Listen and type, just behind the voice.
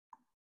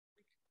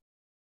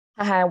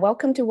Hi,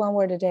 welcome to One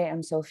Word a Day.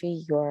 I'm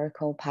Sophie, your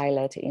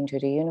co-pilot into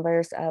the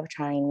universe of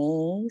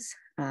Chinese.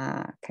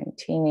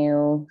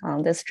 Continue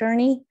on this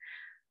journey.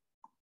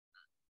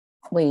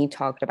 We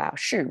talked about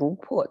势如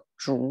破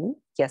竹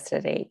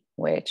yesterday,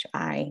 which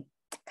I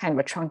kind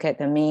of truncate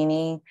the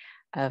meaning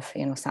of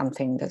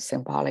something, the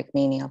symbolic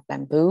meaning of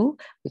bamboo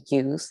we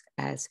use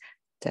as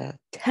the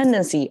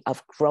tendency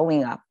of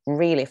growing up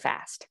really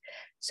fast.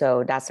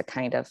 So that's a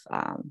kind of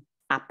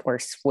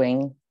upward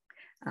swing,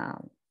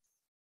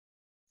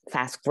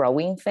 fast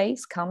growing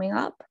phase coming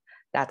up,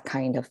 that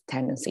kind of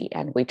tendency.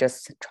 And we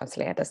just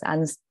translate it as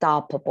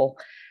unstoppable.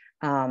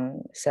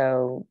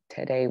 So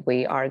today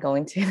we are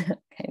going to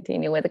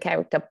continue with the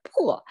character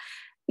破.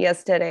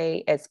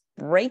 Yesterday it's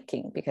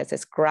breaking because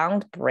it's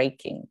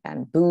groundbreaking,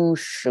 bamboo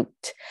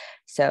shoot.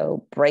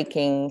 So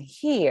breaking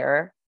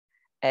here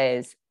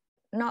is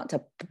not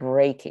a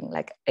breaking,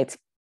 like it's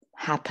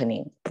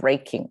happening,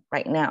 breaking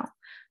right now.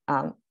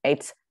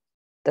 It's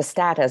the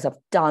status of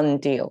done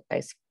deal,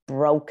 it's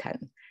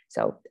broken.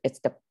 So it's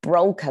the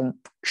broken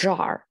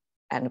jar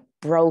and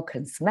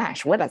broken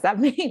smash. What does that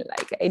mean?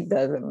 Like, it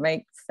doesn't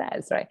make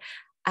sense, right?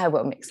 I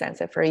will make sense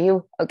of it for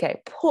you.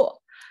 Okay, 破,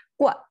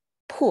 罐,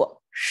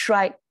 破,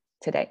 摔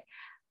today.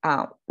 We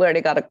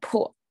already got a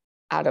破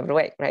out of the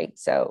way, right?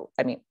 So,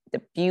 I mean,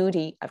 the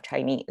beauty of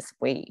Chinese,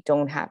 we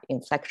don't have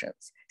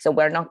inflections. So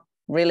we're not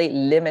really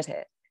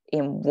limited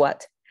in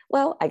what,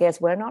 well, I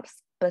guess we're not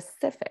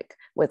specific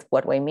with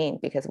what we mean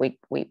because we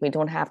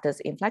don't have these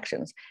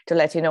inflections to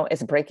let you know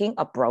it's breaking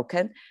or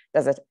broken.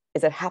 Is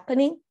it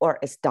happening or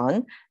it's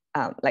done?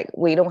 Like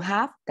we don't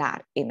have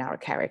that in our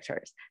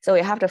characters. So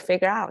you have to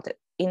figure out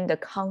in the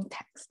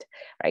context,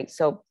 right?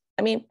 So,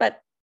 I mean,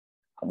 but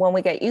when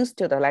we get used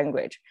to the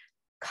language,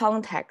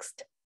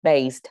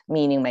 context-based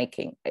meaning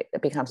making,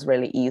 it becomes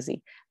really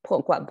easy. 破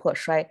罐破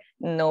摔,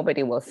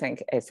 nobody will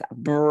think it's a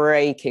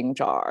breaking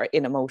jar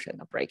in a motion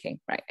of breaking,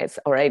 right? It's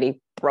already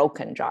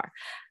broken jar.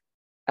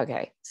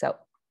 Okay, so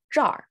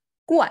jar,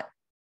 罐.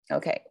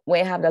 Okay, we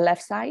have the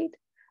left side,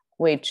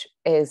 which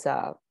is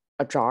a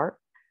jar.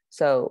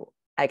 So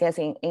I guess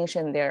in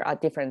ancient there are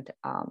different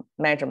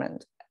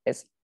measurements.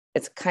 It's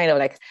kind of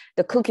like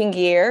the cooking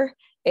gear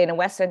in a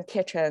Western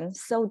kitchen,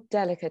 so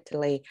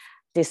delicately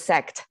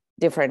dissect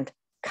different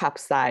cup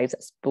size,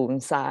 spoon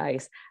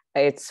size.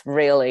 It's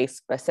really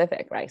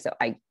specific, right? So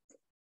I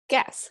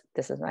guess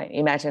this is my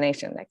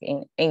imagination, like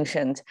in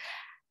ancient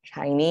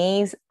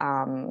Chinese,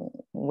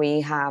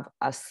 we have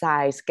a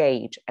size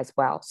gauge as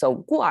well. So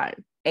罐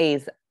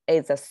is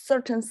a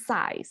certain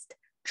sized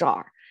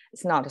jar.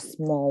 It's not a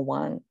small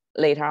one.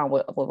 Later on,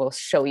 we will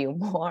show you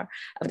more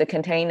of the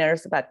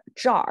containers, but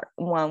jar,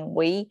 when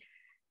we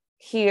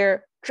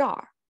hear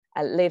jar,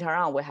 later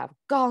on we have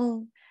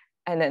gong,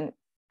 and then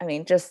I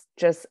mean, just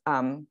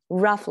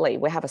roughly,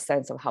 we have a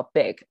sense of how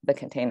big the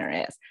container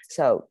is.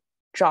 So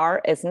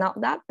jar is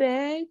not that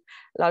big.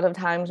 A lot of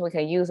times we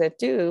can use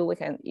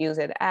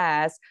it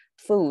as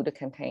food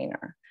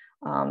container.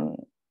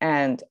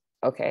 And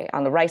okay,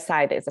 on the right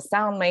side is a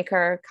sound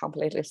maker,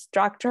 completely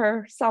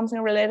structure,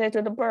 something related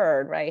to the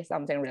bird, right?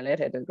 Something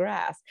related to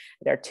grass.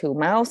 There are two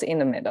mouths in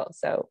the middle.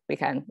 So we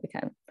can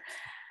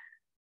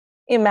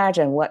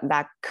imagine what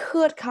that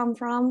could come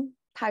from,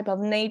 type of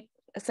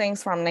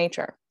things from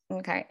nature.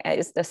 Okay,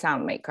 it's the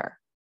sound maker.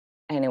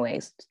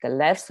 Anyways, the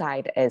left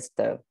side is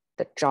the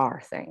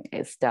jar thing.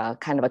 It's the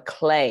kind of a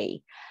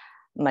clay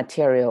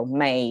material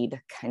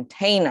made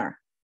container.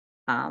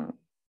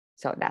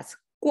 So that's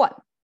罐.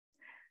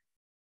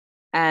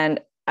 And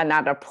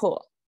another 破,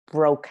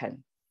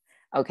 broken.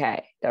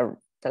 Okay, the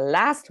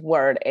last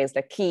word is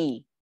the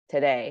key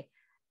today.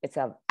 It's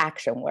an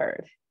action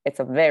word.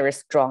 It's a very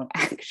strong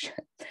action.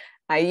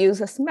 I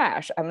use a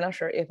smash. I'm not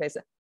sure if it's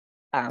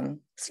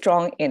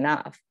strong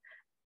enough.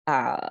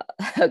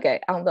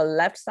 Okay, on the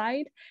left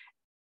side,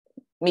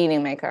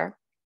 meaning maker,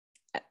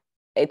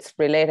 it's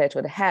related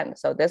to the hand.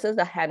 So this is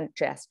the hand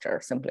gesture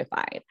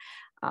simplified.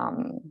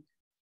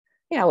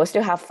 Yeah, we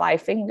still have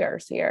 5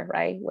 fingers here,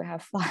 right? We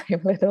have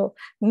 5 little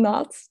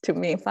knots to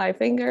mean 5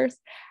 fingers.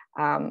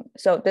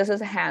 So this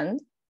is a hand.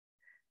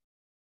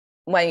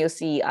 When you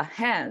see a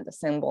hand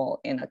symbol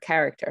in a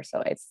character,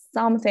 so it's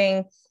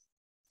something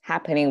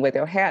happening with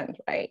your hand,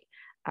 right?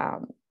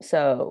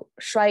 So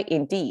摔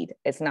indeed,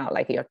 it's not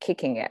like you're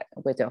kicking it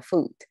with your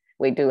foot.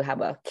 We do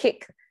have a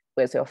kick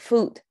with your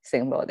foot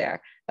symbol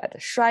there, but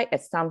摔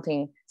is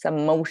something,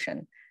 some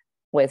motion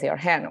with your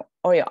hand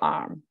or your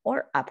arm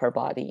or upper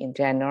body in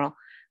general.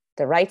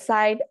 The right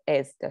side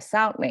is the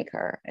sound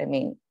maker. I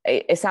mean,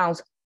 it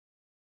sounds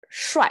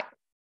帅.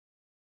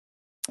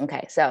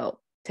 Okay, so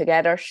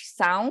together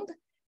sound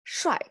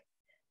帅,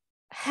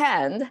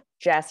 hand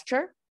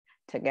gesture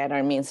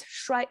together means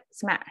摔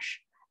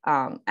smash.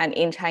 And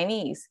in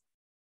Chinese,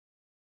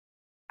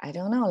 I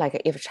don't know,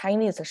 like if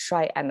Chinese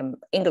摔 and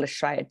English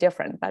摔 are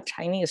different, but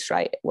Chinese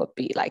摔 would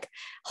be like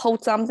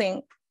hold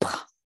something,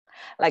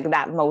 like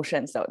that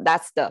motion. So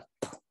that's the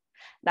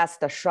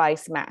摔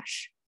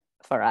smash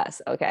for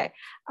us, okay?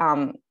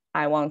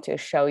 I want to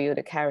show you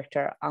the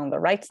character on the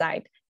right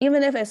side,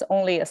 even if it's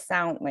only a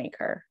sound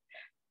maker.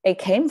 it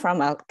came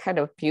from a kind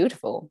of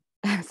beautiful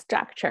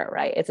structure,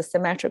 right? It's a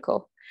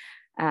symmetrical.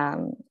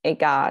 It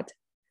got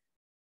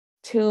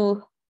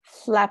two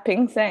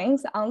flapping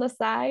things on the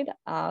side,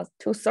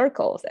 two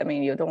circles. I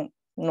mean, you don't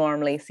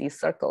normally see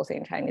circles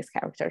in Chinese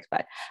characters,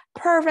 but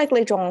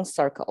perfectly drawn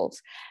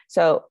circles.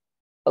 So,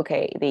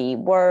 okay, the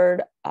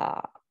word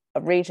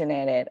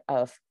originated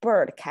of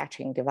bird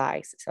catching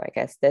device. So I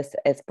guess this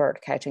is bird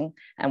catching,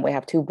 and we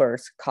have two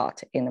birds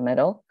caught in the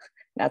middle.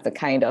 That's a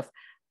kind of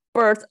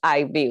bird's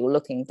eye view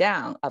looking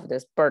down of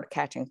this bird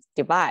catching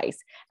device,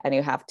 and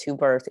you have two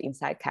birds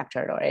inside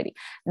captured already.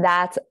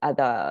 That's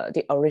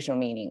the original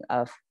meaning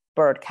of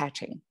bird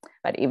catching,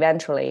 but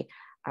eventually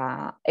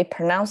it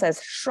pronounced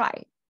as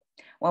shuai.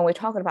 When we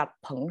talk about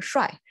peng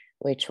shuai,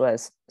 which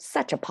was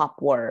such a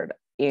pop word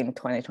in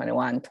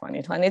 2021,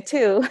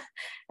 2022,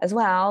 as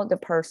well, the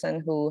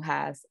person who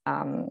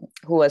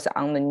was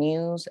on the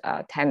news,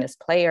 tennis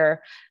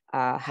player,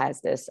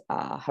 has this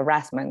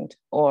harassment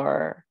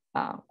or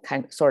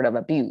sort of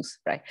abuse,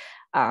 right?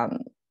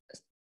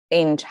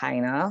 In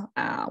China,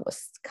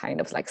 was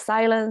kind of like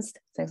silenced,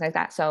 things like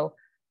that. So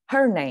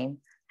her name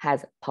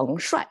has Peng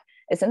Shuai.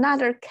 It's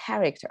another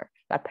character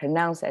but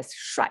pronounced as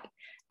Shuai.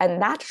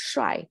 And that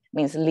Shuai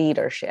means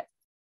leadership,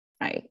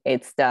 right?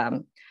 It's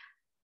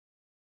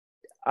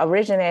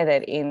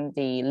originated in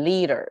the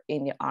leader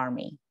in the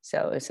army.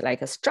 So it's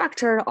like a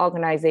structured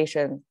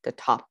organization, the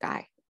top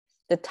guy.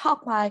 The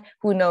top guy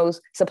who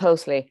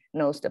supposedly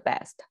knows the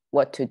best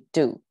what to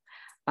do.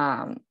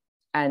 And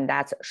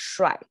that's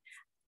shuai.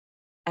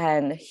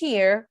 And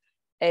here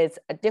is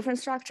a different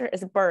structure.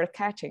 It's bird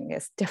catching,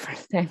 it's a different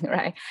thing,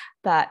 right?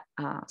 But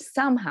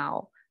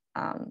somehow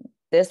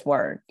this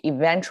word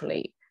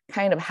eventually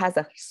kind of has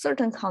a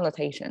certain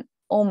connotation,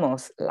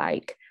 almost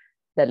like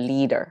the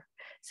leader.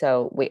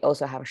 So we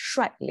also have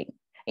shuai ling.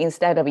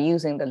 Instead of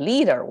using the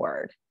leader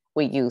word,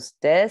 we use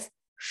this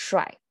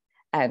shuai,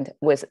 and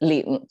with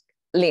ling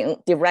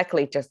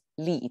directly just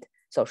lead.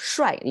 So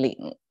shuai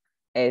ling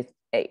is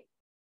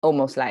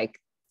almost like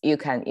you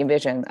can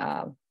envision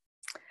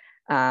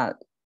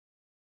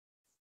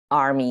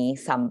army,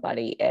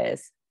 somebody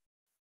is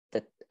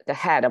the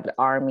head of the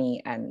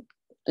army and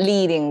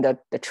leading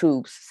the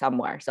troops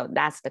somewhere. So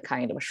that's the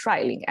kind of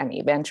shuai ling. And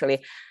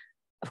eventually,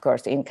 of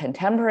course, in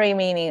contemporary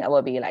meaning, it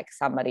will be like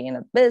somebody in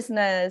a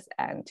business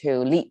and to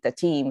lead the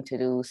team to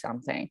do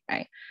something,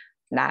 right?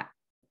 That's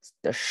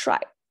the shuai.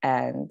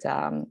 And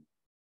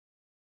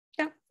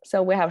yeah,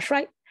 so we have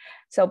shuai.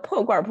 So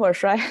破罐破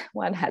摔,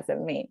 what does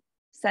it mean?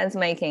 Sense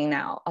making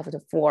now of the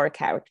four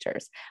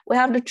characters. We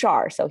have the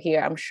jar. So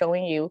here I'm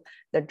showing you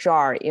the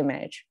jar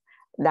image.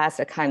 That's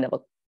a kind of a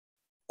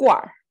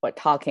guar we're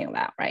talking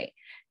about, right?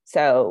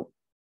 So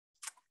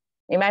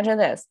imagine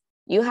this.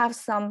 You have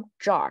some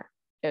jar.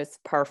 It's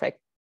perfect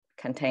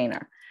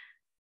container.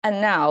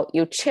 And now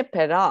you chip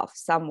it off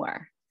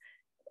somewhere.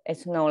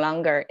 It's no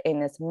longer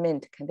in its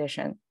mint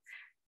condition.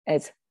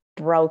 It's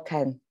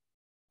broken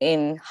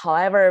in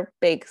however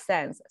big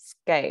sense,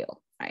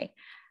 scale, right?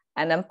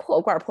 And then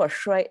破罐破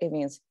摔, it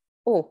means,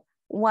 oh,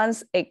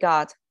 once it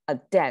got a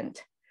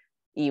dent,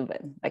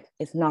 even, like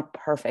it's not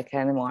perfect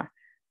anymore.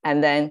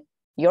 And then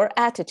your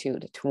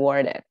attitude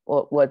toward it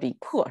would be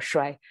破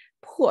摔.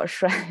 破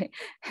摔,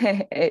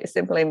 it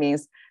simply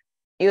means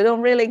you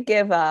don't really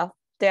give a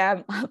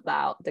damn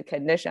about the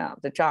condition of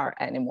the jar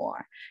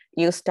anymore.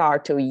 You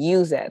start to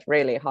use it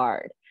really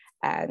hard.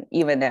 And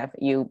even if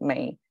you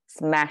may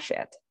smash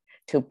it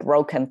to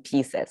broken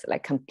pieces,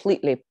 like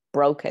completely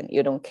broken,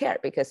 you don't care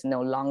because it's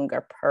no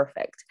longer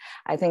perfect.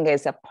 I think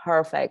it's a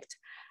perfect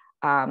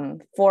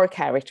four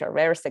character,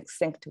 very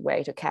succinct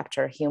way to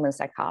capture human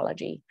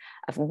psychology.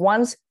 Of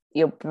once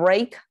you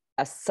break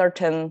a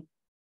certain,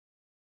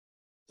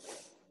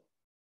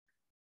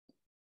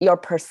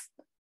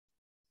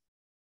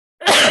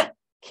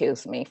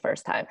 excuse me,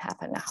 first time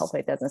happened. I hope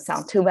it doesn't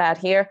sound too bad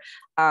here.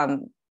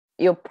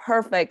 Your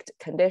perfect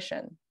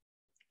condition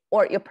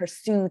or your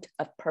pursuit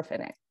of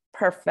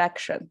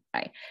perfection,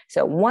 right?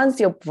 So once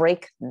you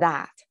break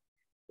that,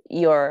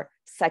 you're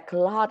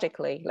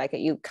psychologically, like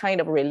you kind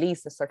of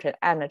release a certain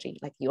energy,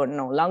 like you're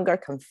no longer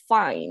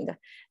confined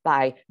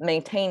by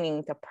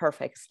maintaining the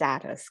perfect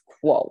status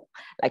quo.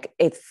 Like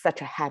it's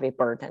such a heavy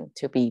burden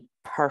to be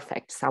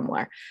perfect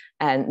somewhere.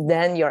 And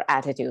then your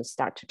attitudes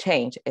start to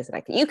change. It's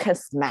like you can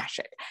smash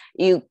it.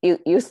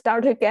 You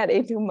start to get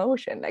into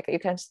motion. Like you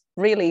can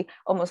really,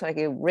 almost like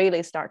you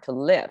really start to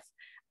live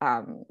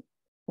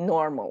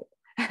normal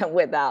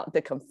without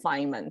the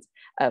confinement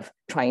of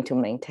trying to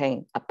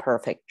maintain a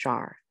perfect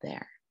jar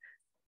there.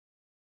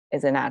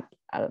 Isn't that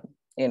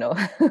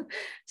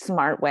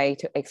smart way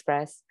to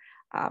express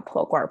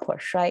破罐破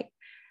摔?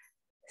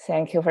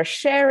 Thank you for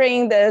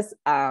sharing this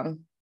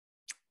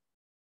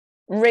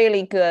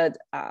really good,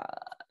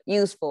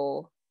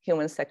 useful,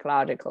 human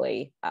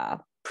psychologically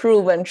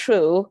proven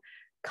true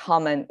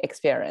common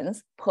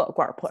experience 破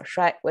罐破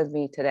摔 with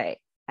me today,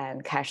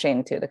 and cash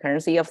into the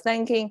currency of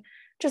thinking.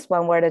 Just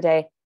one word a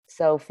day.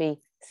 Sophie,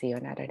 see you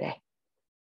another day.